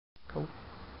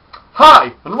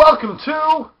Hi, and welcome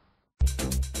to...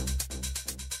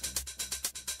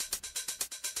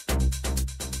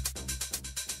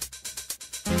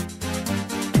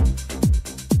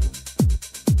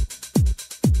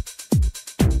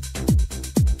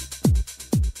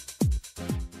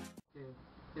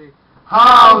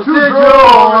 How to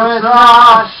Draw A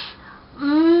Tash!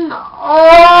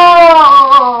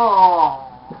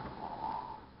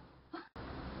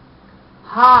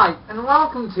 Hi, and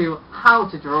welcome to How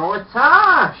to Draw A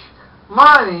Tash.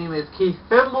 My name is Keith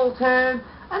Fimbleton, and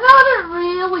I don't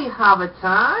really have a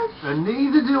tash. And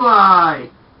neither do I.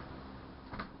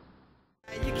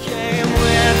 You came,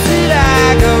 where did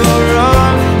I go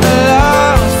wrong? I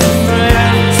lost a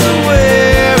friend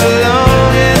somewhere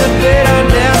alone in the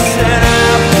bitterness, and I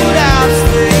put out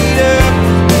stayed up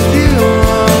with you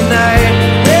all night,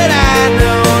 and I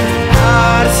know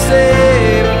how to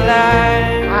save a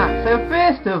life. So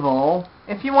first of all,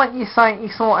 if you want your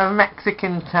sort of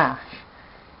Mexican tash,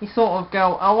 you sort of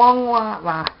go along like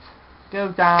that,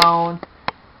 go down,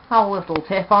 have a little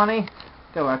tip on it,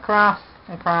 go across,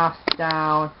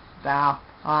 down, like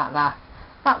that.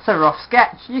 That's a rough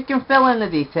sketch. You can fill in the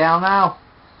detail now.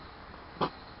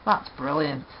 That's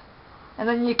brilliant. And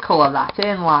then you colour that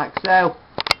in like so.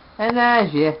 And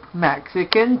there's your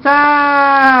Mexican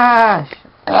tash.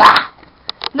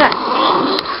 Next,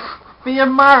 for your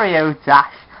Mario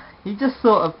tash, you just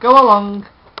sort of go along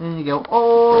and you go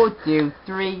 1, 2,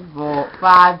 3, 4,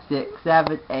 5, 6,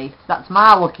 7, 8. That's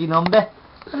my lucky number.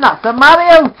 And that's a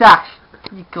Mario tash.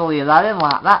 You colour that in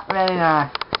like that, really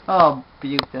nice. Oh,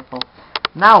 beautiful.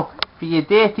 Now, for your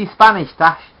dirty Spanish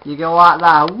tash, you go like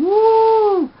that.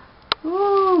 Woo!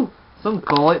 Woo! Some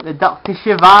call it the Dr.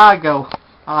 Zhivago.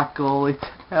 I call it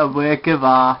a work of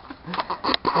art.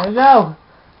 And now,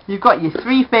 you've got your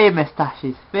 3 famous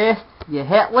tashes. First, your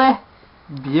Hitler.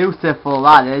 Beautiful,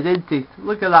 that is, isn't it?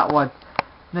 Look at that one.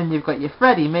 Then you've got your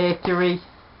Freddie Mercury.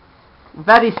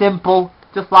 Very simple,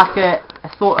 just like a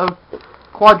sort of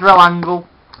quadrilangle.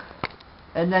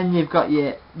 And then you've got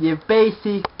your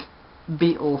basic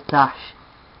Beatles tash.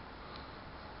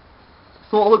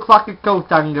 Sort of looks like a coat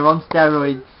hanger on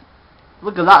steroids.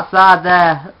 Look at that side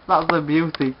there, that's a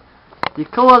beauty. You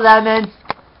colour them in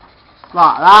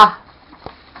like that.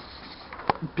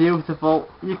 Beautiful.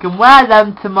 You can wear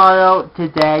them tomorrow,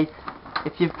 today.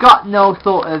 If you've got no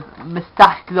sort of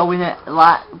moustache growing it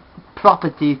like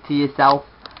property to yourself,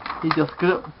 you just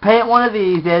paint one of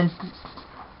these in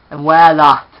and wear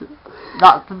that.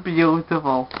 That's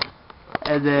beautiful.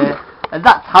 And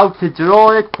that's how to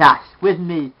draw a tash with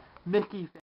me, Mickey.